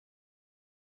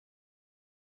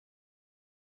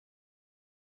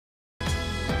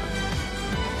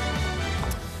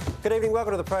Good evening,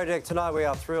 welcome to the project. Tonight we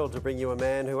are thrilled to bring you a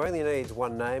man who only needs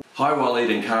one name. Hi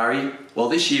Waleed and Kari. Well,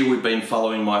 this year we've been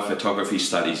following my photography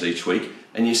studies each week,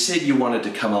 and you said you wanted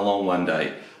to come along one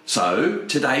day. So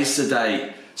today's the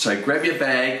day. So grab your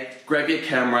bag, grab your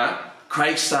camera.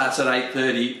 Craig starts at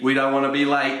 8:30. We don't want to be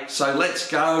late, so let's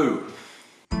go.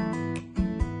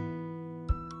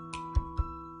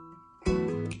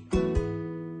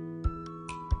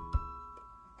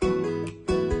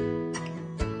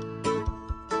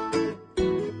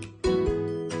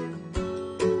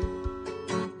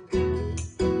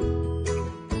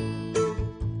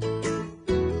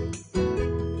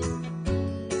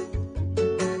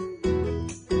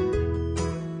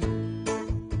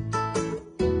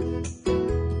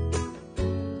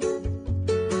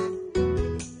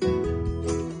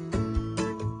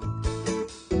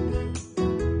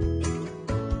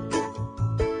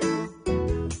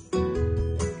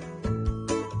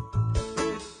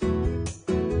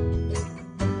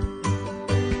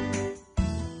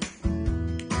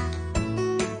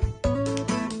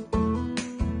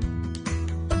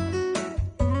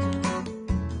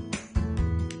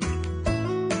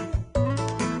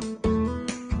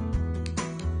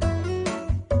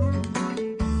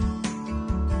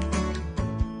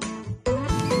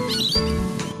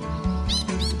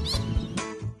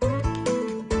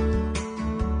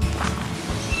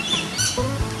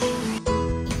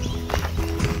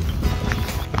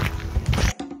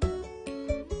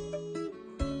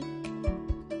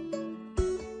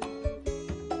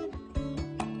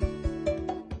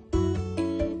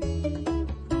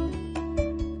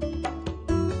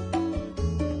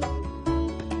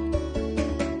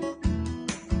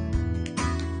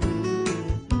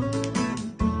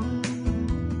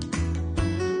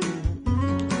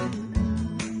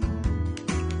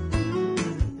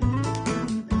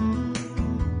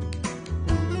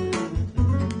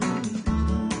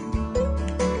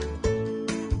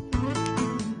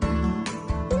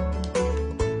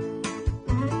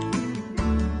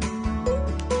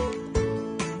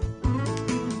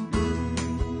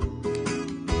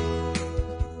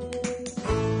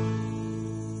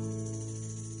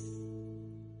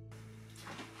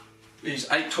 It's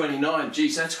 8:29.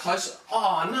 Geez, that's close.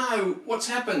 Oh no, what's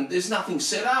happened? There's nothing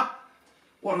set up.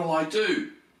 What'll I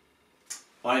do?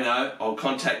 I know, I'll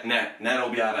contact Nat. Nat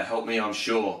will be able to help me, I'm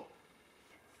sure.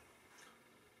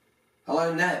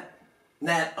 Hello, Nat.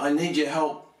 Nat, I need your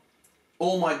help.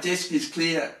 All my desk is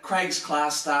clear. Craig's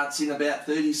class starts in about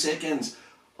 30 seconds.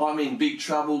 I'm in big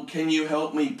trouble. Can you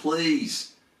help me,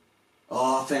 please?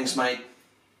 Oh, thanks, mate.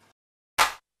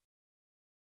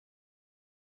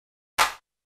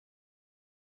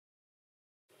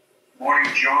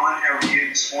 Morning, John. How are you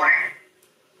this morning?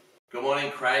 Good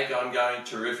morning, Craig. I'm going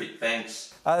terrific,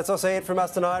 thanks. That's also it from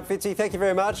us tonight. Fitzy, thank you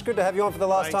very much. Good to have you on for the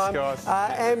last time. Thanks,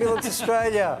 guys. Ambulance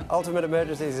Australia, Ultimate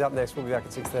Emergencies is up next. We'll be back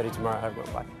at 6:30 tomorrow. Have a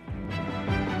good one. Bye.